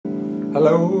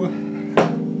Hello.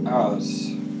 I'm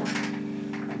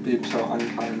being so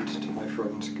unkind to my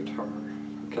friend's guitar.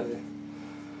 Okay.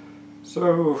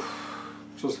 So,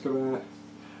 just gonna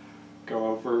go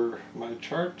over my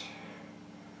chart.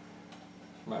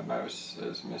 My mouse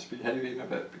is misbehaving a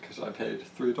bit because I paid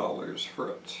 $3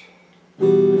 for it.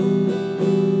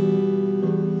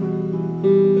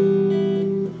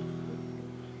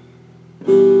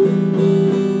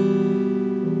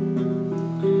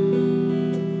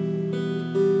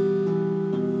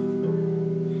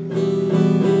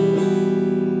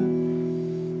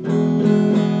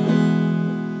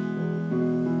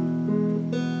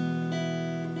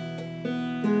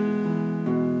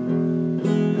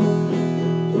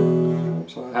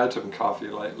 So I had some coffee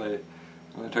lately,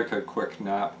 and I took a quick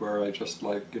nap where I just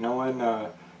when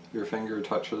your finger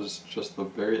touches just the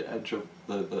very edge of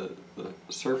the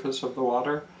surface of the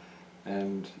water,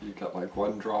 and you get like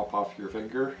one drop off your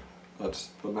finger. That's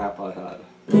the nap I had.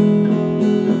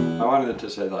 I wanted to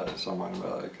say that to someone,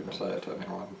 but I couldn't say it to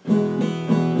anyone.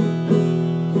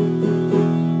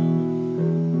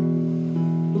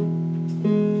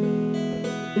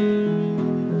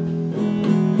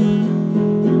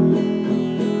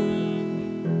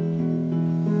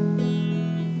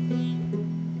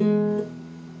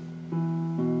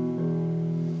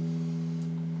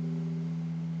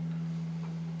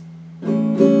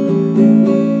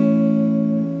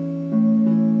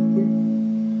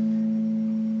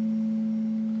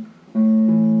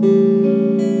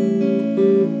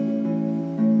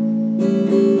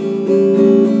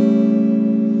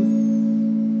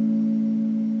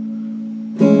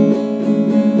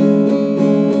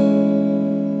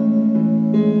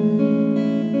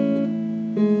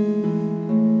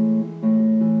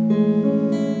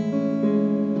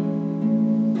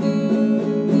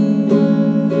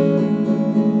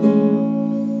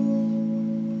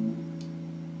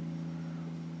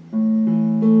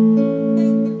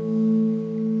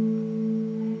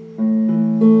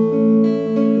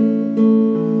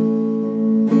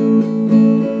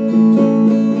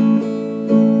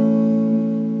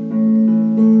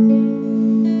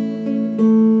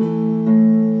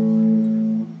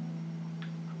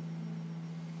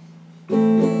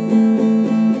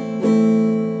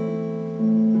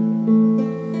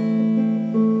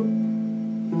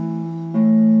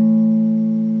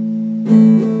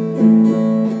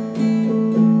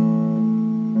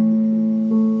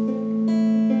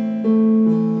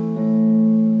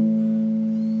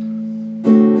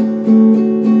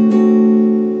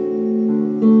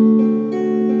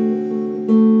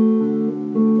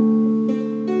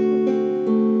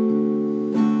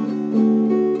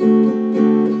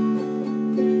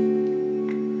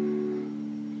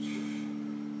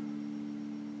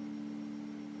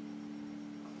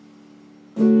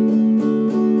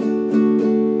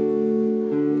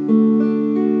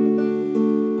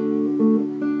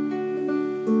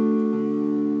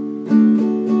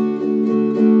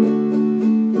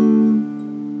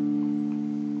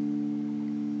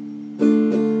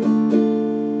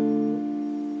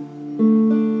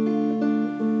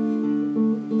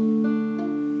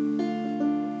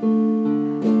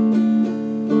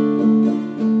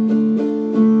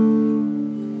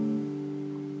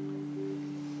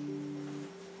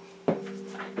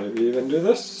 Maybe even do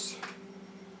this.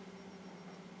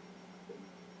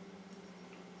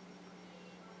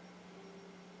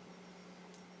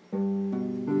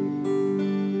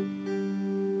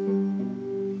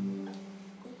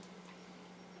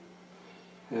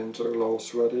 Hands are a little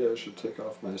sweaty, I should take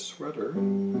off my sweater.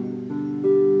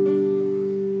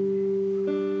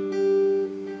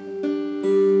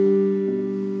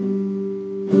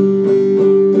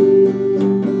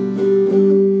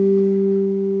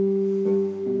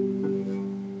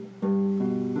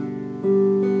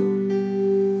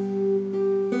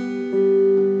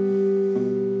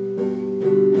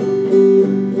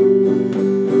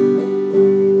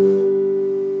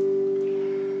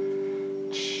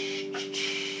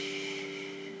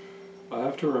 I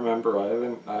have to remember I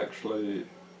haven't actually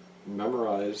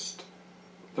memorized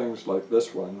things like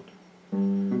this one.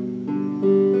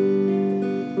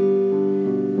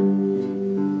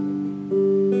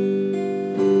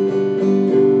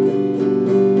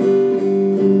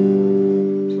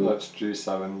 So that's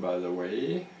G7, by the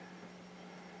way.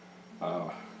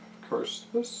 Of course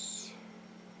this.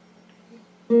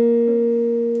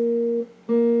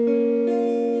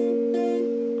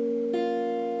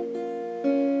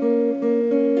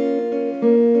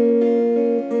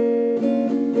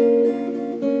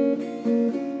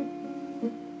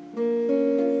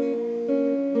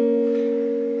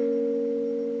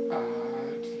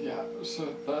 So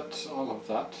that's all of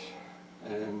that,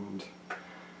 and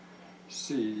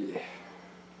see.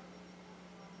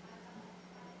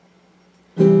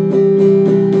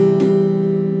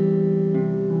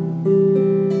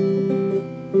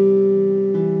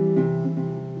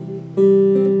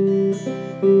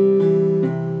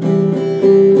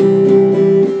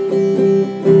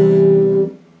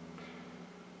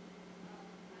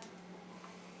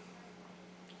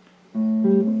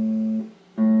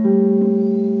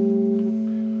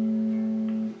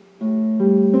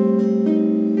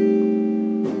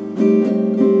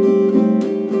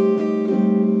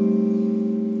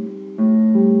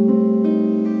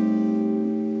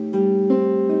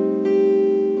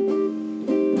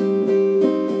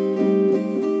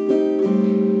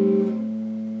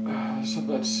 So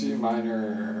that's C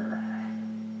minor,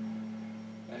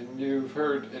 and you've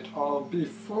heard it all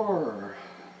before.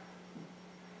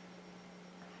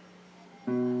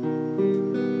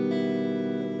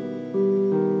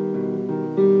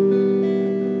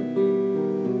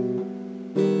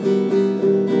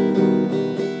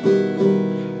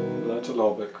 That's a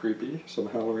little bit creepy, some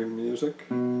Halloween music.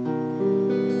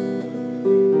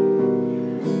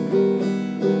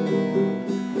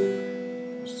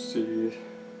 C7.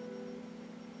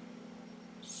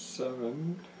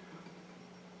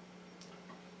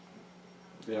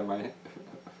 Yeah, my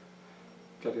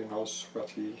getting all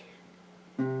sweaty.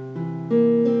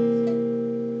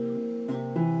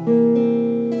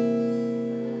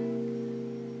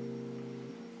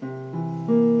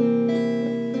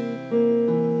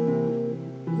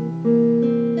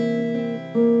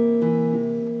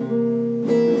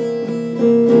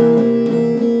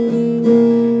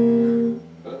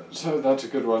 So that's a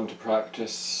good one to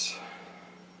practice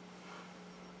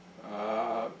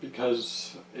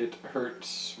because it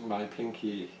hurts my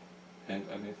pinky, and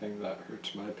anything that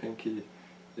hurts my pinky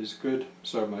is good,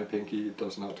 so my pinky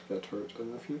does not get hurt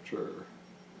in the future.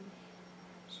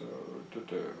 So,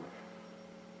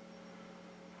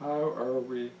 how are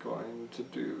we going to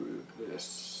do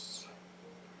this?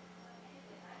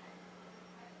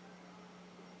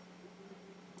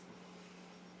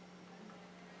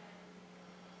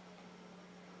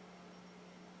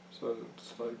 So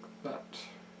it's like that.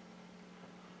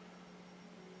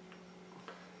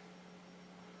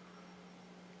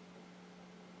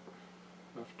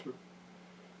 Have to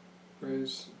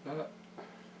raise that.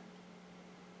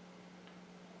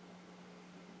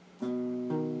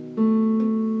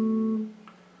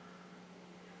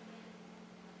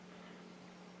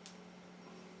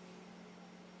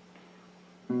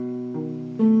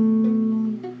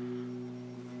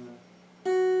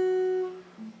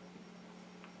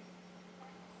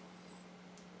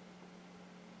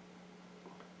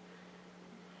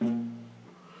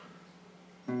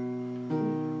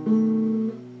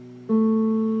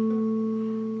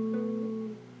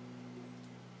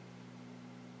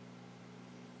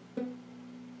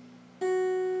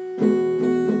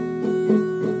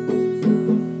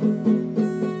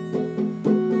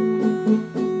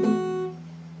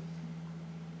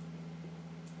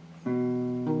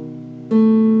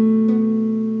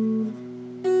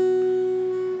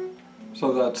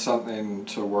 So that's something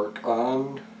to work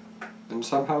on, and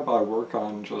somehow by work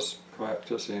on, just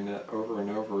practicing it over and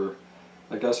over.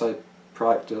 I guess I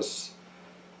practice,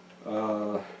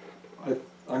 I'm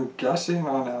guessing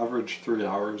on average 3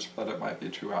 hours, but it might be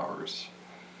 2 hours.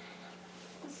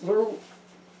 So,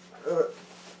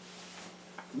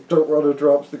 don't want to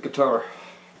drop the guitar.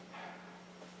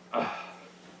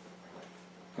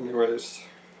 Anyways,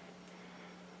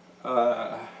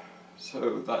 so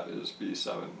that is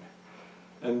B7.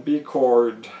 And B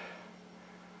chord,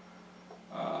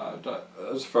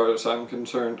 as far as I'm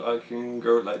concerned, I can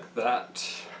go like that,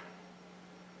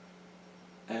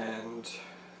 and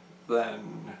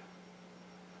then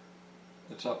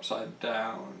it's upside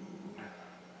down,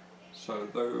 so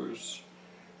those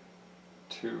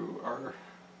two are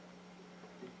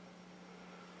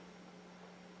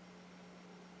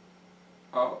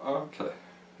okay,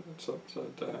 it's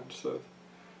upside down, so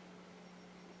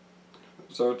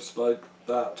it's like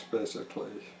that,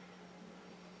 basically.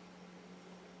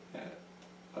 Yeah,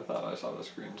 I thought I saw the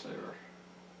screensaver.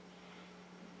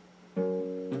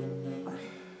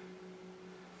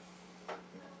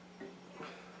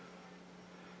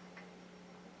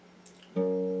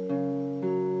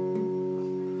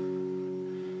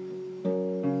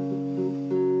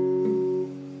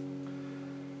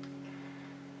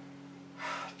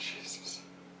 Jesus.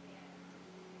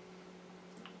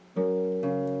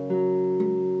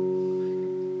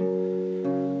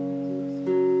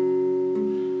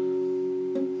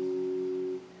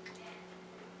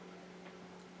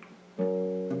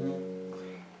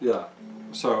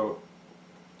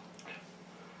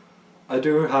 I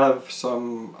do have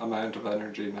some amount of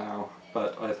energy now,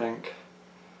 but I think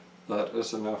that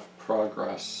is enough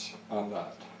progress on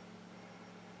that.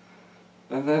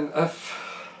 And then if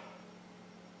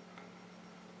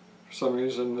for some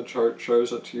reason the chart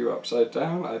shows it to you upside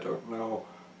down, I don't know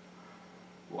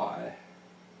why.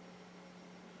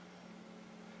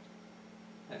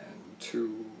 And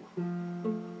 2.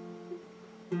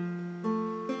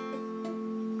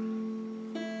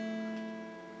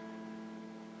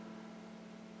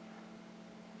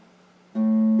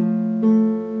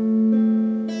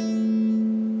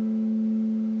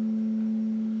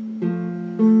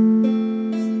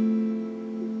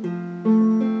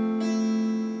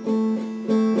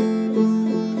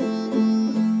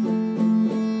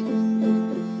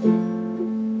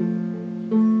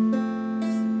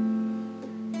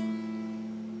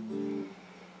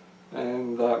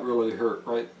 And that really hurt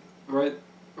right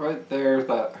there.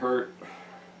 That hurt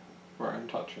where I'm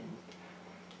touching.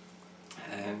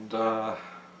 And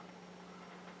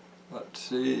let's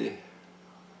see.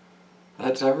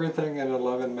 That's everything in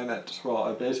 11 minutes. Well,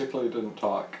 I basically didn't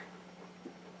talk.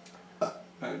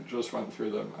 I just went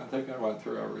through them. I think I went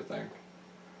through everything.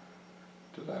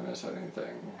 Did I miss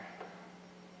anything?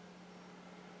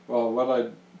 Well, what I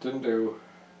didn't do,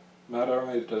 not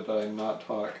only did I not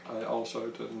talk, I also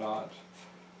did not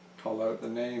call out the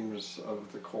names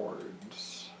of the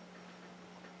chords.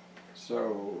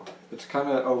 So it's kind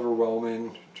of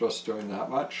overwhelming just doing that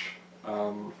much.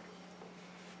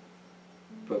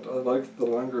 But I like the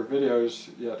longer videos,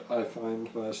 yet I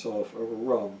find myself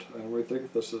overwhelmed. And we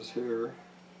think this is here.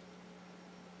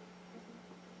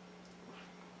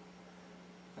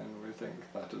 And we think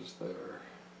that is there.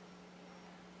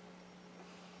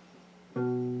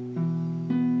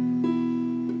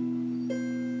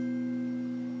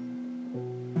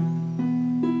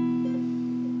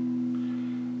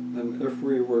 And if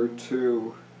we were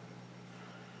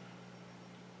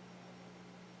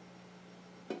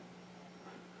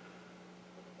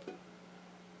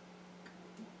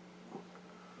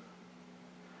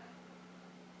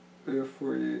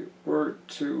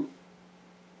to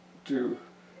do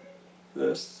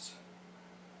this,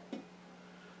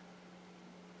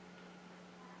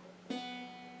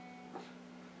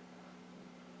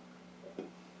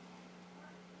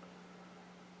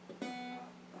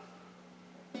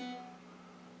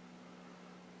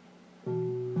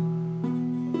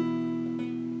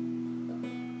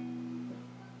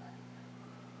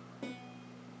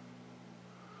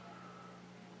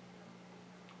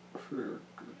 if we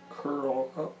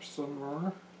curl up some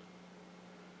more.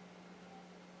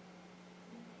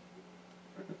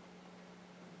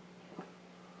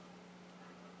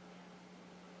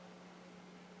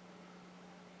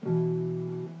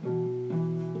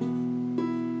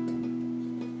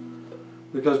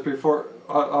 Because before,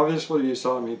 obviously you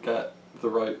saw me get the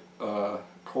right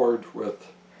chord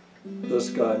with this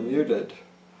guy muted,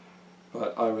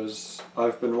 but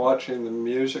I've been watching the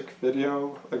music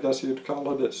video, I guess you'd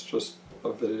call it. It's just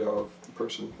a video of the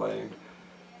person playing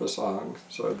the song,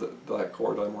 so that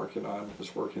chord I'm working on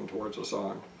is working towards a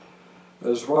song. I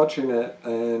was watching it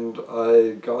and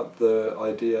I got the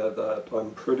idea that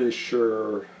I'm pretty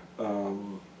sure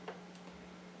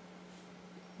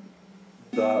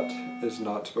that is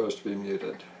not supposed to be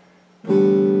muted.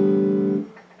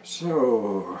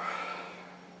 So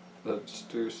let's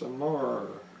do some more.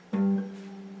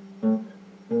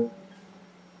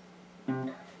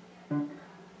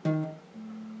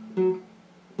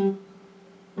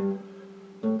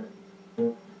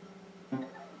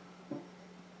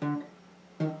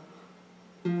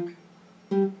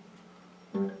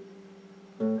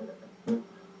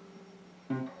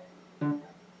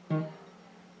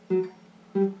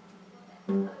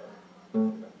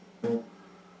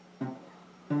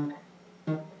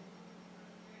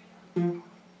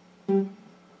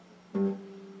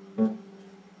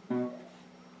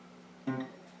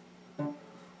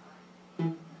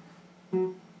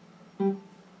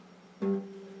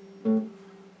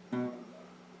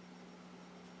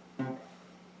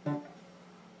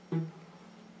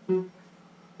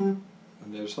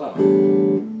 And there's that.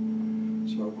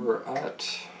 So we're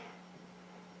at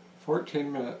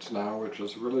 14 minutes now, which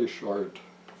is really short.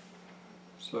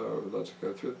 So let's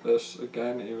go through this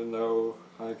again, even though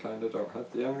I kind of don't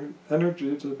have the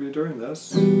energy to be doing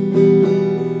this.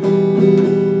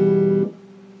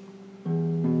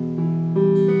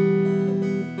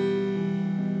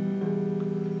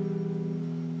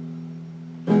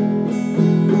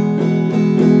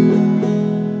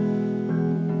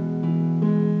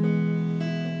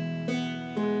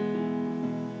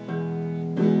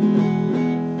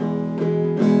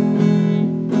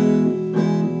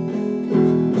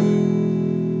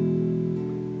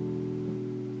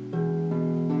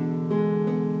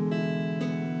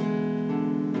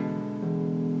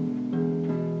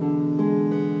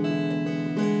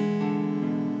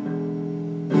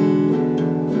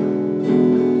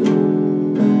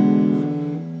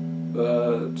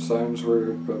 seems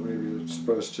weird, but maybe it's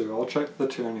supposed to. I'll check the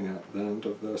tuning at the end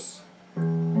of this.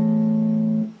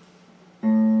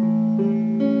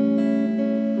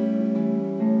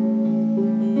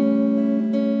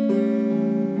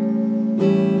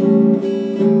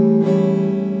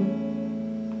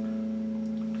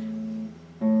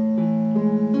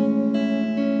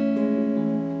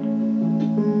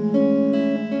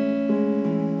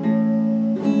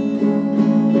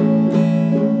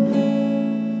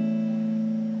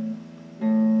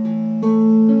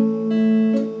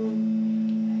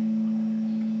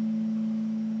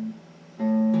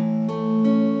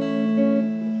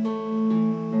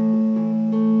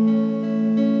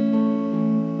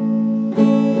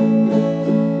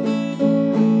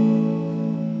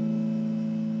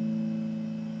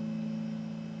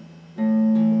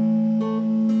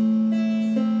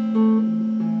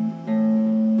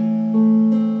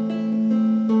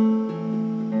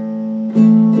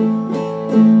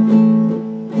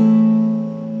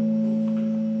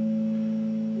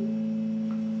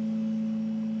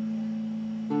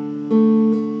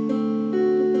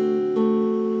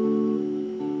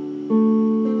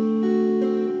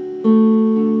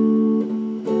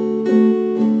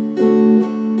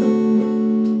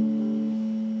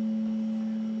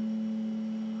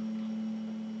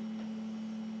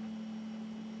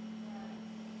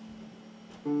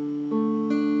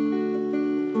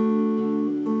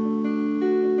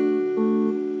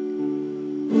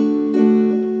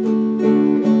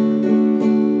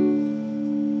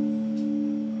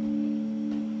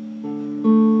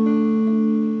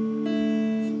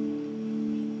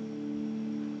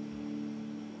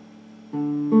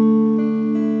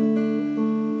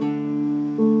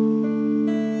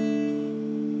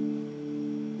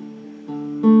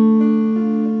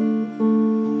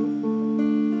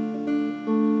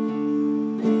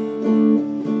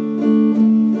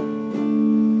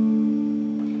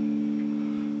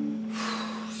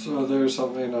 So there's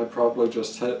something I probably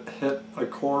just hit a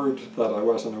chord that I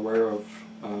wasn't aware of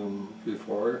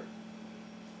before,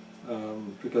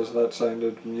 because that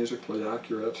sounded musically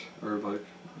accurate, or like,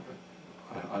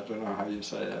 I don't know how you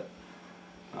say it.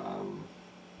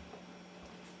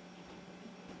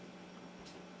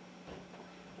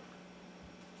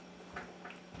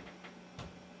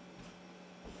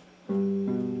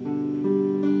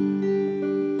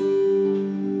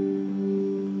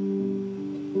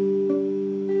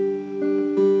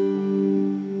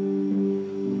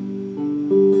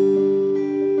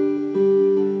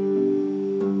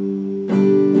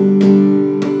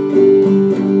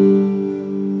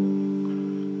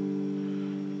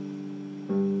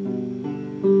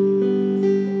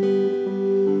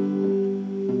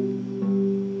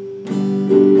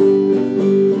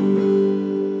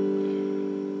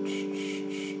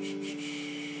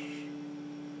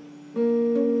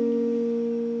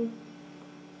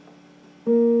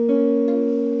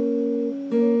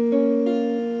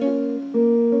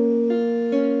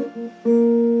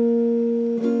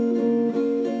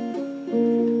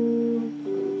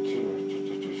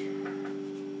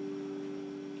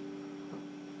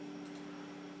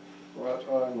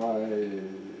 What am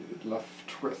I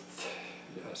left with?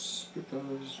 Yes,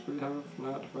 because we have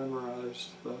not memorized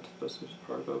that this is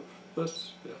part of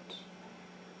this yet.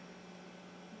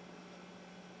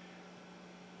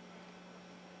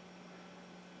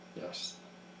 Yes,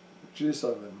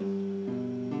 G7.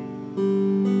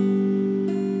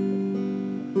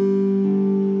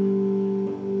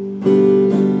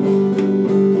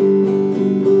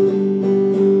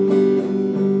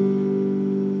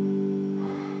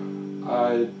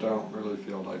 I don't really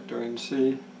feel like doing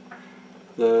C,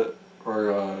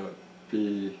 or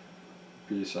B,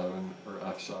 B7 or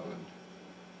F7,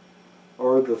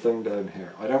 or the thing down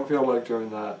here. I don't feel like doing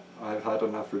that. I've had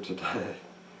enough for today,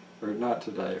 or not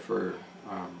today, for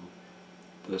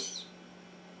this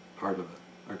part of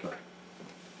it. Okay.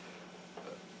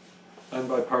 And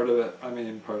by part of it, I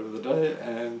mean part of the day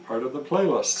and part of the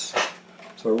playlist.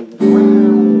 So